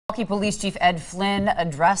Milwaukee Police Chief Ed Flynn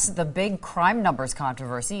addressed the big crime numbers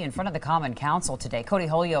controversy in front of the Common Council today. Cody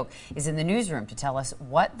Holyoke is in the newsroom to tell us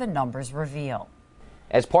what the numbers reveal.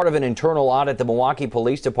 As part of an internal audit, the Milwaukee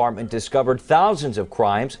Police Department discovered thousands of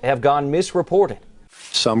crimes have gone misreported.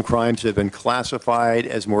 Some crimes have been classified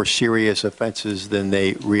as more serious offenses than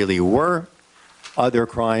they really were. Other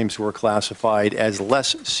crimes were classified as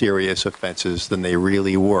less serious offenses than they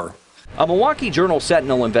really were. A Milwaukee Journal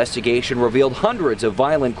Sentinel investigation revealed hundreds of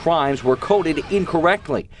violent crimes were coded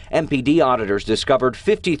incorrectly. MPD auditors discovered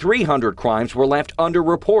 5,300 crimes were left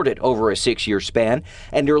underreported over a 6-year span,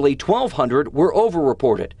 and nearly 1,200 were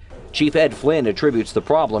overreported. Chief Ed Flynn attributes the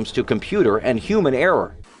problems to computer and human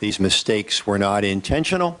error. These mistakes were not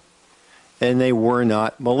intentional, and they were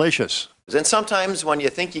not malicious. And sometimes when you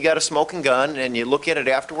think you got a smoking gun and you look at it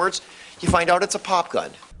afterwards, you find out it's a pop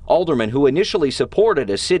gun. Aldermen who initially supported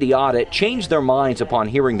a city audit changed their minds upon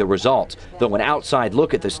hearing the results, though an outside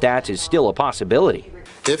look at the stats is still a possibility.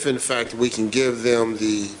 If in fact we can give them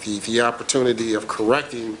the opportunity of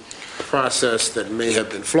correcting a process that may have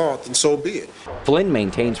been flawed, then so be it. Flynn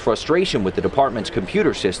maintains frustration with the department's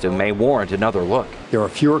computer system may warrant another look. There are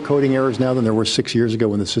fewer coding errors now than there were 6 years ago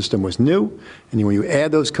when the system was new. And when you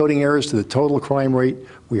add those coding errors to the total crime rate,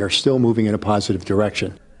 we are still moving in a positive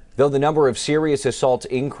direction. Though the number of serious assaults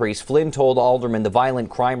increased, Flynn told aldermen the violent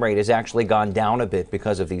crime rate has actually gone down a bit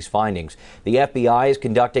because of these findings. The FBI is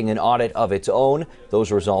conducting an audit of its own.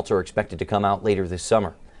 Those results are expected to come out later this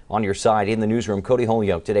summer. On your side in the newsroom, Cody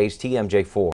Holyoke, today's TMJ4.